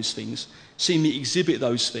doing those things, seeing me exhibit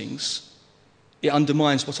those things, it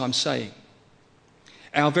undermines what I'm saying.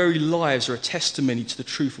 Our very lives are a testimony to the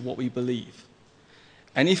truth of what we believe.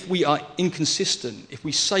 And if we are inconsistent, if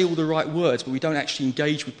we say all the right words but we don't actually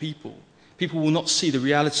engage with people, people will not see the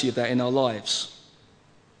reality of that in our lives.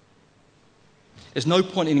 There's no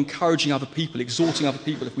point in encouraging other people, exhorting other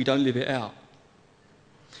people if we don't live it out.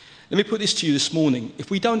 Let me put this to you this morning.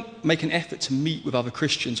 If we don't make an effort to meet with other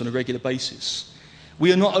Christians on a regular basis,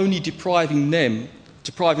 we are not only depriving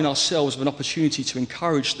ourselves of an opportunity to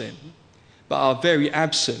encourage them, but our very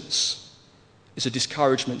absence is a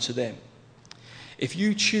discouragement to them. If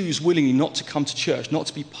you choose willingly not to come to church, not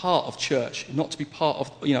to be part of church, not to be part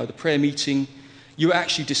of the prayer meeting, you're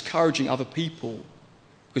actually discouraging other people,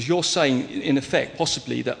 because you're saying, in effect,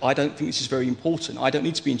 possibly, that I don't think this is very important. I don't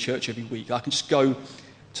need to be in church every week. I can just go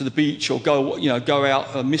to the beach or go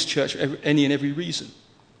out and miss church for any and every reason.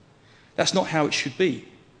 That's not how it should be,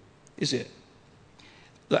 is it?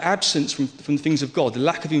 The absence from the things of God, the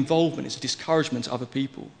lack of involvement, is a discouragement to other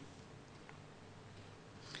people.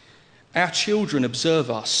 Our children observe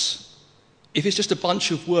us. If it's just a bunch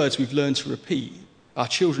of words we've learned to repeat, our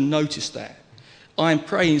children notice that. I am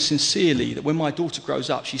praying sincerely that when my daughter grows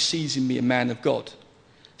up, she sees in me a man of God.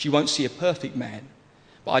 She won't see a perfect man,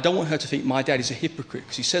 but I don't want her to think my dad is a hypocrite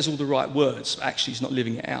because he says all the right words, but actually he's not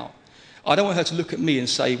living it out. I don't want her to look at me and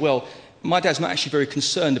say, well, my dad's not actually very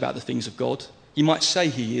concerned about the things of God. He might say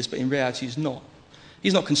he is, but in reality he's not.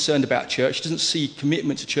 He's not concerned about church. He doesn't see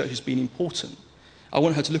commitment to church as being important. I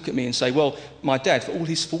want her to look at me and say, well, my dad, for all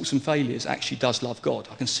his faults and failures, actually does love God.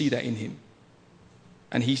 I can see that in him.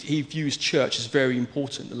 And he views church as very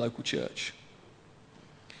important, the local church.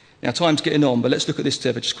 Now, time's getting on, but let's look at this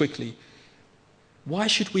together just quickly. Why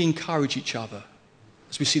should we encourage each other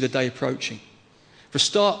as we see the day approaching? For a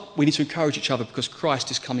start, we need to encourage each other because Christ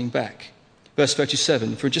is coming back. Verse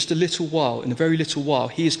 37, for just a little while, in a very little while,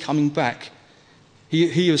 he is coming back. He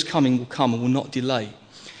who is coming will come and will not delay.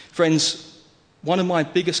 Friends, one of my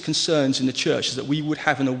biggest concerns in the church is that we would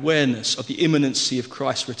have an awareness of the imminency of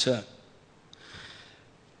Christ's return.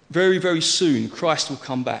 Very, very soon, Christ will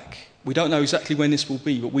come back. We don't know exactly when this will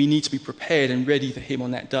be, but we need to be prepared and ready for him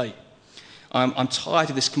on that day. I'm tired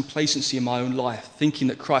of this complacency in my own life, thinking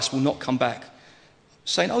that Christ will not come back.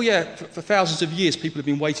 Saying, oh yeah, for thousands of years people have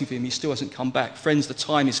been waiting for him, he still hasn't come back. Friends, the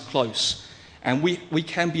time is close. And we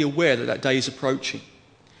can be aware that that day is approaching.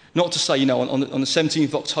 Not to say, on the 17th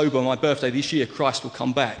of October, on my birthday this year, Christ will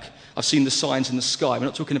come back. I've seen the signs in the sky. We're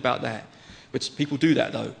not talking about that. But people do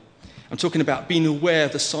that, though. I'm talking about being aware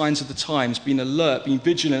of the signs of the times, being alert, being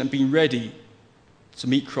vigilant, and being ready to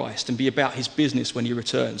meet Christ and be about his business when he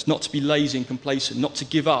returns. Not to be lazy and complacent, not to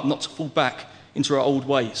give up, not to fall back into our old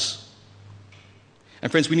ways.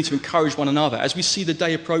 And friends, we need to encourage one another as we see the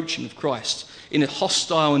day approaching of Christ in a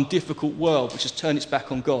hostile and difficult world which has turned its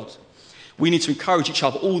back on God. We need to encourage each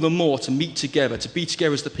other all the more to meet together, to be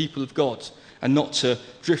together as the people of God, and not to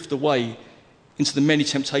drift away into the many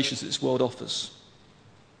temptations that this world offers.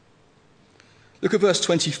 Look at verse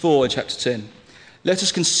 24 in chapter 10. Let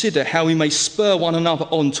us consider how we may spur one another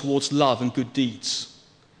on towards love and good deeds.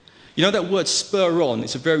 You know that word spur on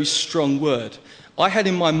is a very strong word. I had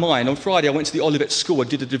in my mind, on Friday I went to the Olivet School, I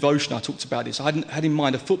did a devotion, I talked about this. I had in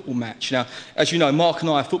mind a football match. Now, as you know, Mark and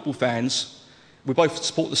I are football fans. We both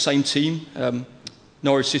support the same team,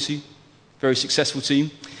 Norwich City, very successful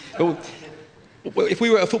team. But if we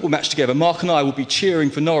were at a football match together, Mark and I would be cheering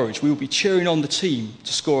for Norwich. We would be cheering on the team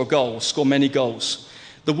to score a goal, score many goals.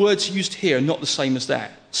 The words used here are not the same as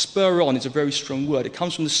that. Spur on is a very strong word. It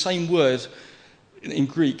comes from the same word in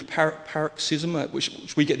Greek, paroxysm,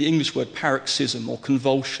 which we get the English word paroxysm or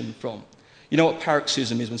convulsion from. You know what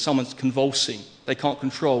paroxysm is? When someone's convulsing, they can't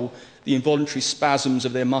control the involuntary spasms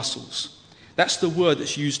of their muscles. That's the word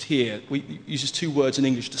that's used here. It uses two words in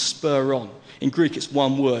English, to spur on. In Greek, it's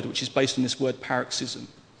one word, which is based on this word paroxysm.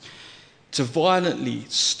 to violently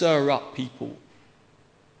stir up people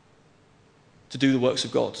to do the works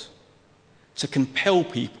of God, to compel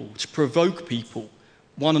people, to provoke people,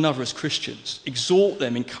 one another as Christians, exhort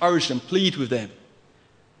them, encourage them, plead with them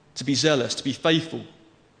to be zealous, to be faithful,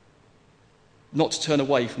 not to turn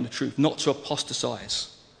away from the truth, not to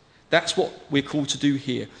apostatize. That's what we're called to do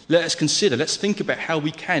here. Let's think about how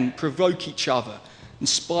we can provoke each other,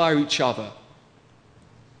 inspire each other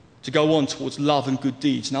to go on towards love and good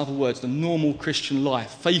deeds. In other words, the normal Christian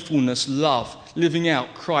life, faithfulness, love, living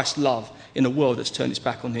out Christ's love in a world that's turned its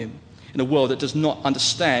back on him, in a world that does not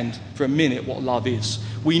understand for a minute what love is.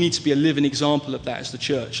 We need to be a living example of that as the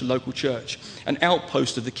church, a local church, an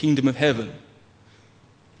outpost of the kingdom of heaven,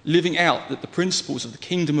 living out the principles of the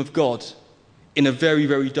kingdom of God in a very,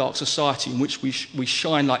 very dark society in which we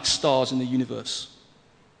shine like stars in the universe.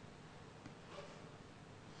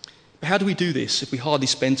 But how do we do this if we hardly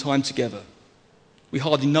spend time together? We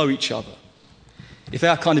hardly know each other. If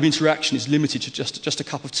our kind of interaction is limited to just a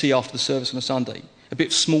cup of tea after the service on a Sunday, a bit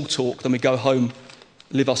of small talk, then we go home,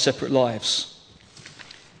 live our separate lives.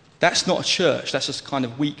 That's not a church, that's just a kind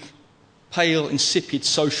of weak, pale, insipid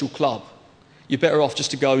social club. You're better off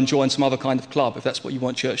just to go and join some other kind of club if that's what you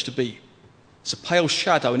want church to be. It's a pale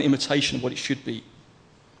shadow and imitation of what it should be.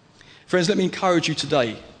 Friends, let me encourage you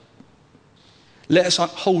today. Let us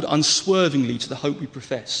hold unswervingly to the hope we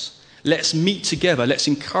profess. Let's meet together. Let's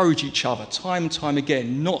encourage each other time and time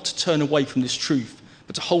again not to turn away from this truth,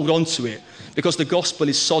 but to hold on to it, because the gospel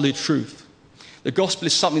is solid truth. The gospel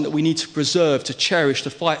is something that we need to preserve, to cherish, to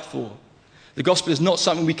fight for. The gospel is not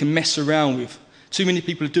something we can mess around with. Too many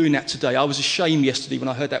people are doing that today. I was ashamed yesterday when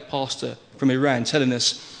I heard that pastor from Iran telling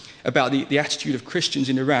us about the attitude of Christians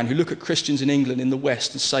in Iran who look at Christians in England, in the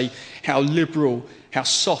West, and say how liberal, how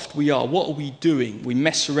soft we are. What are we doing? We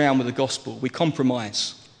mess around with the gospel. We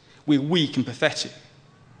compromise. We're weak and pathetic.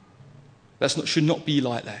 Should not be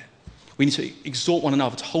like that. We need to exhort one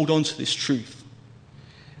another to hold on to this truth.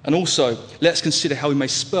 And also, let's consider how we may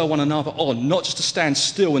spur one another on, not just to stand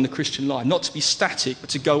still in the Christian life, not to be static,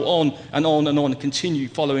 but to go on and on and on and continue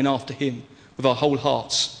following after him with our whole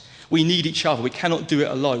hearts. We need each other. We cannot do it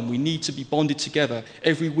alone. We need to be bonded together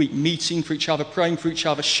every week, meeting for each other, praying for each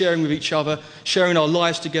other, sharing with each other, sharing our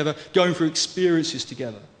lives together, going through experiences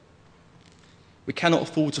together. We cannot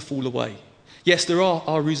afford to fall away. Yes, there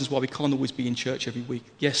are reasons why we can't always be in church every week.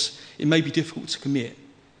 Yes, it may be difficult to commit.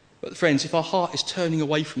 But friends, if our heart is turning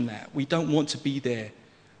away from that, we don't want to be there,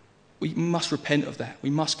 we must repent of that.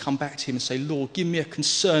 We must come back to him and say, Lord, give me a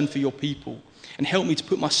concern for your people and help me to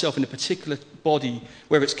put myself in a particular body,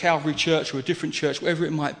 whether it's Calvary Church or a different church, wherever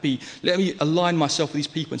it might be. Let me align myself with these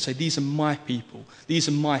people and say, these are my people. These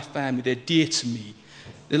are my family. They're dear to me.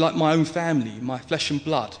 They're like my own family, my flesh and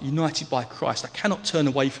blood, united by Christ. I cannot turn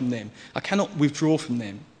away from them. I cannot withdraw from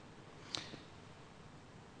them.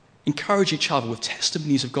 Encourage each other with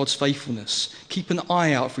testimonies of God's faithfulness. Keep an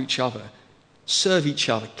eye out for each other. Serve each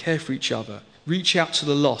other. Care for each other. Reach out to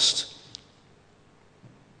the lost.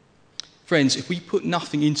 Friends, if we put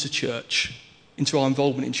nothing into church, into our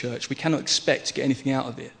involvement in church, we cannot expect to get anything out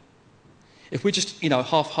of it. If we're just,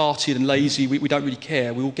 half-hearted and lazy, we don't really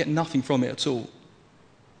care, we will get nothing from it at all.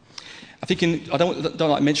 I don't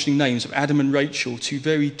like mentioning names of Adam and Rachel, two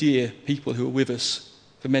very dear people who were with us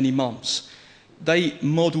for many months. They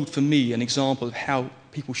modelled for me an example of how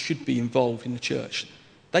people should be involved in the church.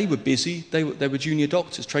 They were busy. They were junior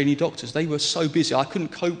doctors, trainee doctors. They were so busy. I couldn't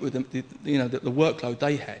cope with them, the workload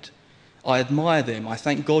they had. I admire them. I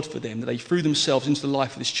thank God for them, that they threw themselves into the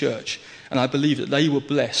life of this church. And I believe that they were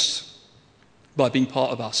blessed by being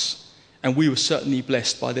part of us. And we were certainly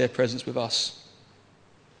blessed by their presence with us.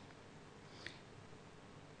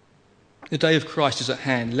 The day of Christ is at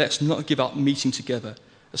hand. Let's not give up meeting together,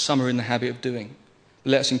 as some are in the habit of doing.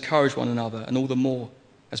 But let us encourage one another, and all the more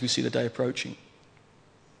as we see the day approaching.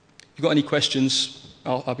 If you've got any questions,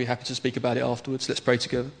 I'll be happy to speak about it afterwards. Let's pray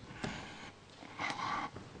together.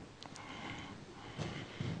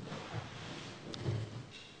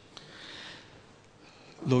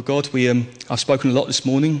 Lord God, I've spoken a lot this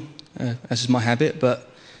morning, as is my habit, but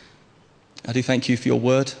I do thank you for your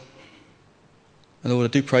word. And Lord, I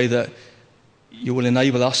do pray that you will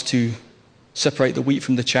enable us to separate the wheat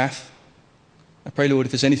from the chaff. I pray, Lord,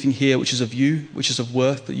 if there's anything here which is of you, which is of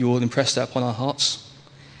worth, that you will impress that upon our hearts.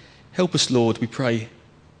 Help us, Lord, we pray,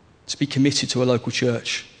 to be committed to a local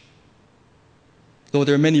church. Lord,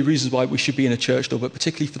 there are many reasons why we should be in a church, Lord, but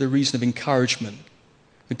particularly for the reason of encouragement,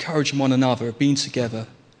 encouraging one another, of being together.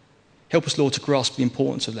 Help us, Lord, to grasp the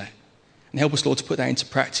importance of that. And help us, Lord, to put that into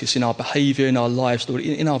practice in our behaviour, in our lives, Lord,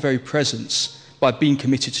 in our very presence. By being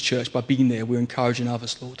committed to church, by being there, we're encouraging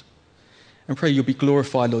others, Lord. And pray you'll be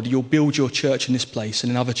glorified, Lord. You'll build your church in this place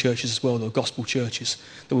and in other churches as well, Lord, gospel churches,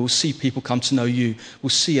 that we'll see people come to know you. We'll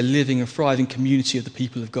see a living and thriving community of the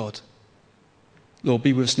people of God. Lord,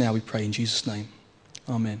 be with us now, we pray in Jesus' name.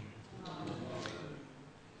 Amen.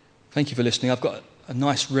 Thank you for listening. I've got a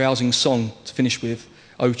nice rousing song to finish with.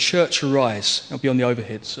 Oh, Church Arise. It'll be on the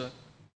overhead, so...